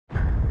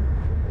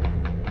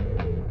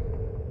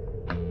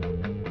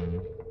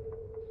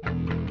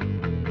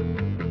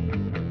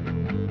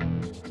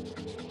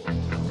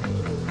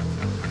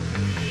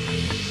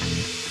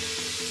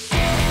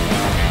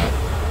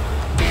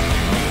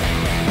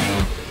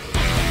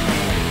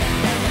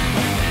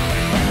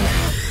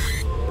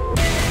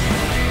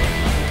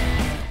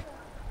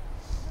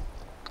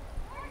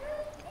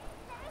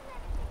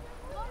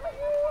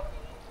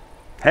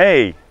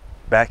Hey,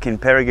 back in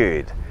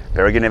Peyragudes.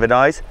 Peyragudes Never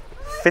Dies,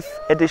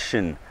 5th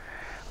edition.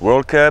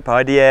 World Cup,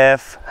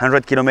 IDF,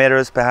 100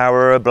 kilometers per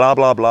hour, blah,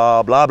 blah,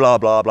 blah, blah, blah,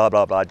 blah, blah,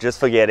 blah, blah.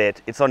 Just forget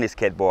it. It's on his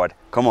skateboard.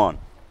 Come on.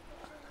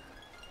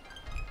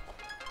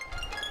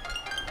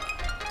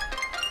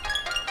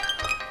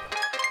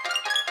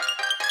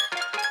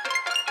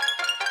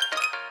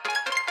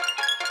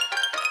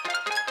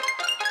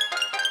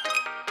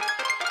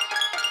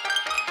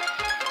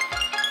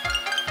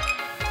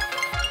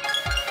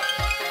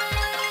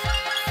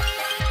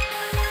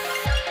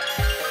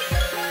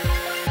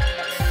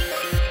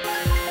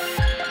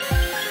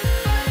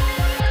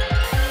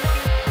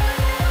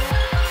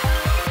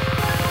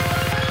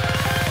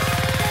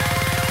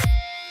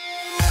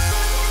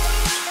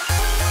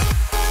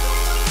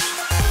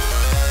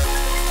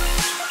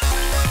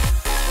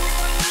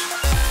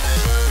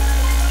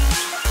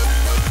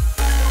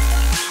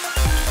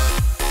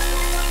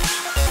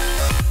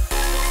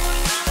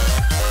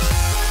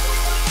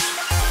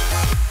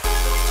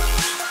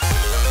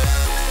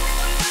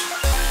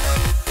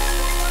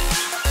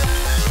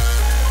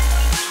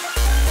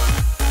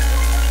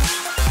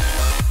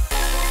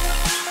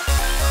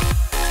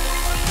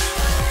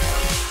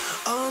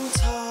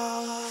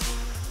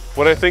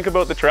 What I think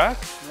about the track?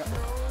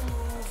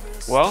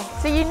 Well,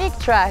 it's a unique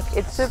track.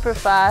 It's super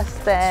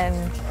fast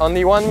and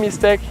only one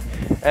mistake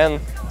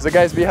and the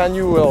guys behind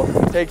you will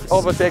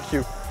overtake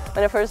you.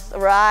 When I first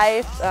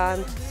arrived,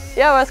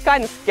 yeah, I was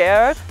kind of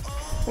scared.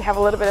 We have a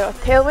little bit of a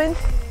tailwind.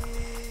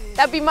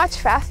 That'd be much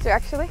faster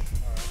actually,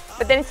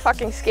 but then it's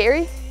fucking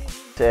scary.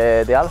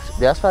 The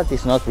asphalt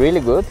is not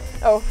really good.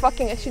 Oh,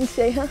 fucking I shouldn't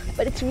say, huh?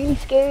 But it's really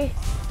scary.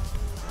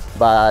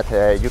 But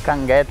you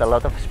can get a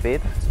lot of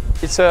speed.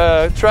 It's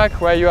a track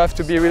where you have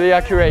to be really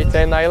accurate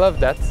and I love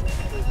that.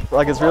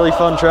 Like, it's a really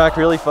fun track,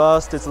 really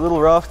fast. It's a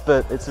little rough,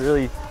 but it's a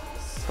really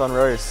fun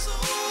race.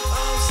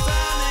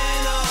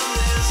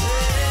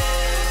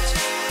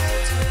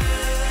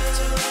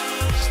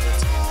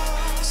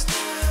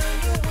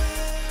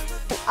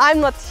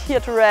 I'm not here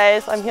to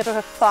race, I'm here to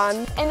have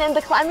fun. And then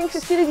the climbing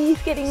facility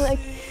is getting like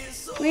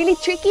really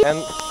tricky.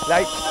 And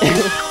like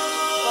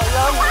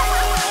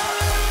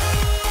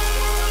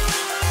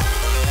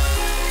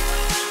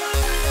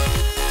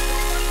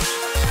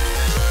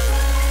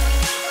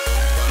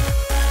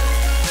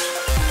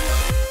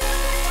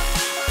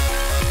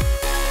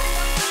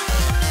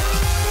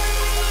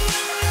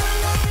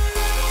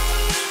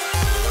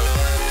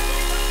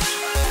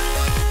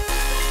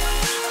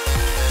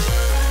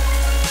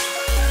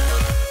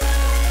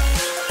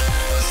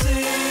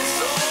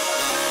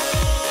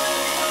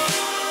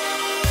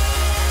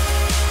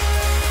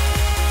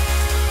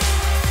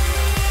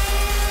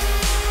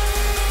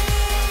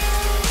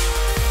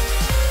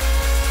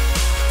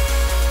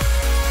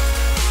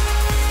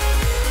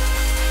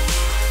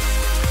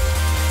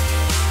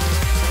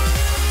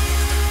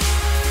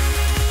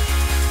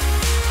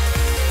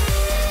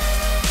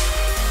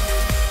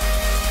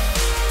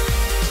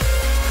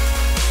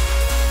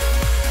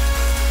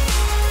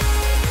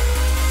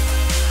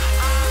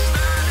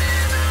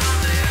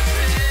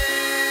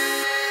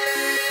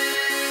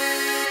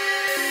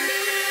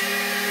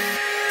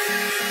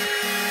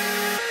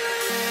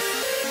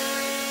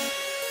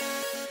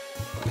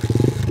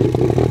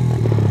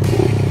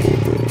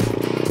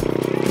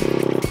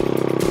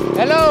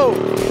hello,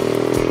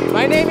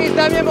 my name is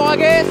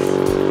Peyragudes.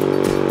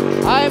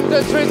 I am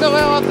the treasurer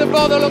of the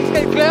Bordeaux Long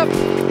Skate Club,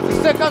 the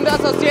second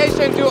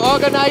association to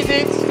organize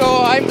it,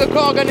 so I'm the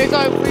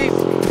co-organizer with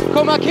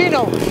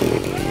Comakino.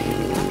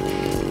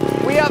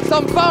 We have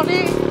some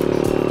party,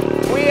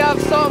 we have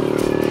some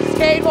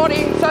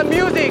skateboarding, some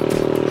music,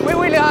 we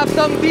will have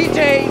some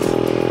DJs,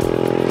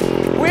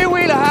 we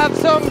will have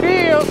some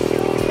beers,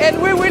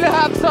 and we will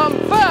have some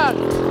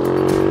fun.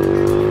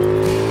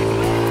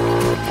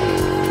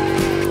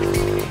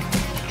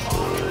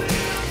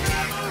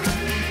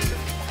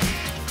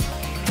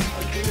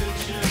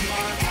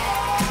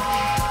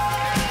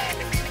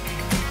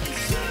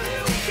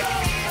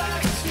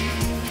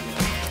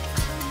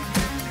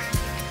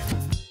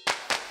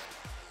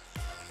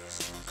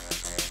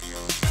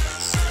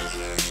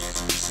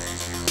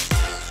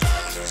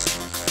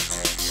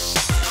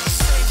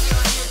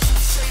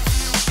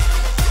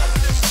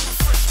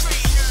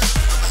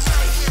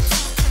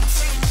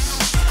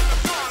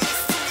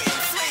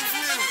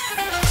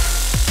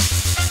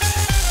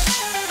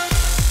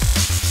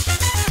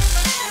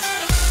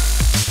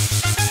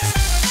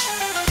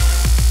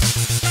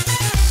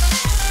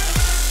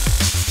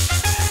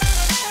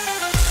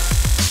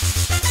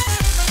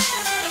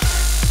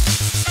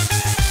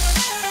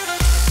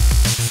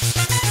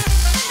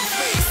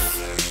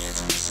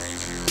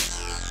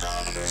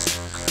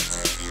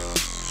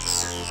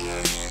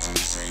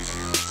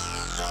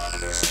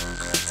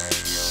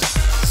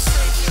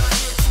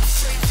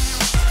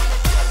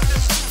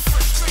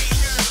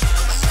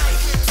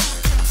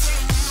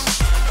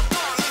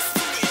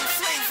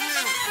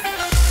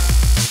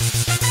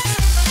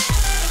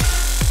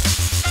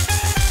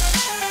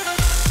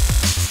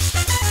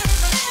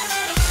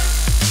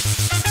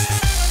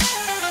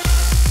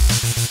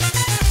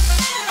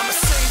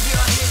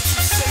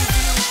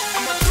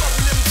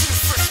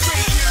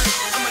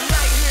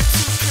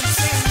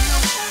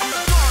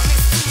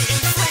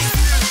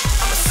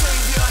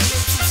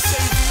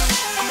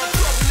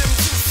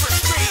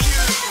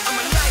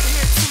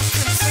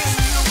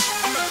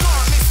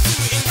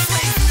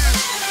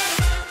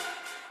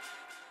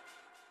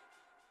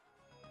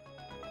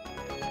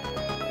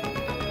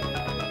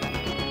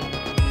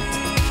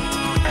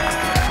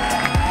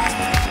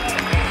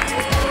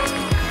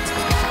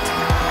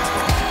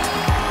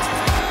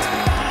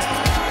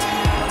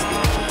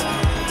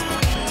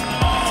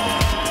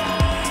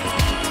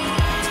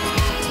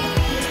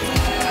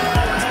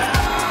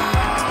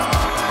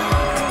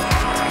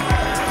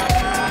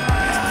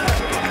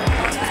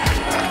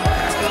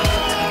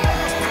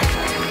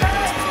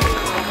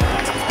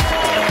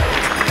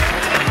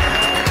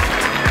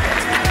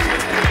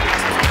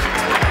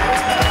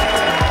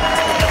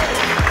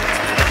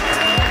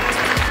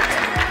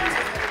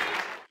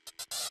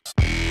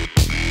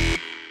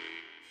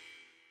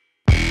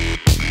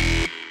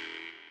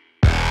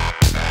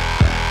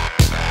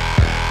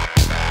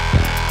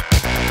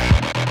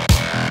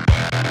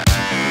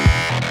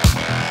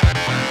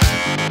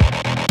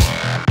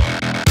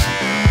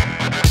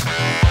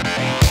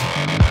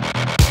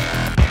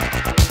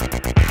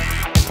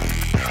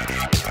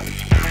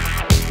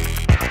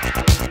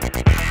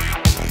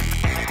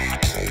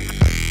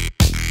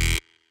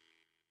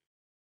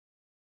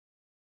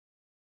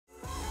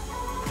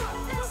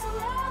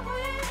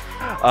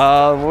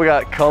 We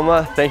got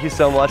Coma. Thank you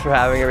so much for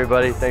having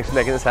everybody. Thanks for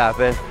making this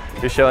happen.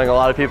 You're showing a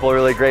lot of people a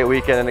really great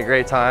weekend and a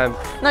great time.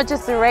 Not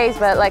just the race,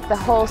 but like the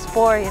whole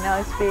sport, you know,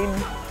 it's been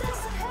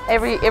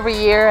every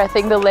year I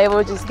think the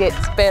level just gets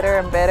better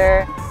and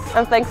better.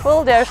 I'm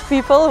thankful there's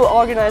people who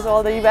organize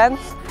all the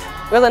events,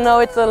 because I know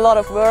it's a lot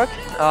of work.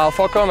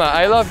 For Coma,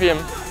 I love him.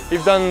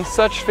 He's done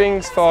such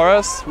things for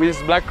us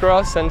with Black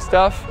Cross and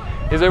stuff.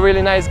 He's a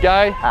really nice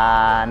guy.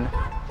 And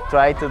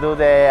try to do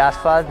the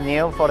asphalt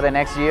new for the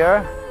next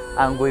year,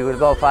 and we will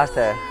go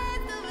faster.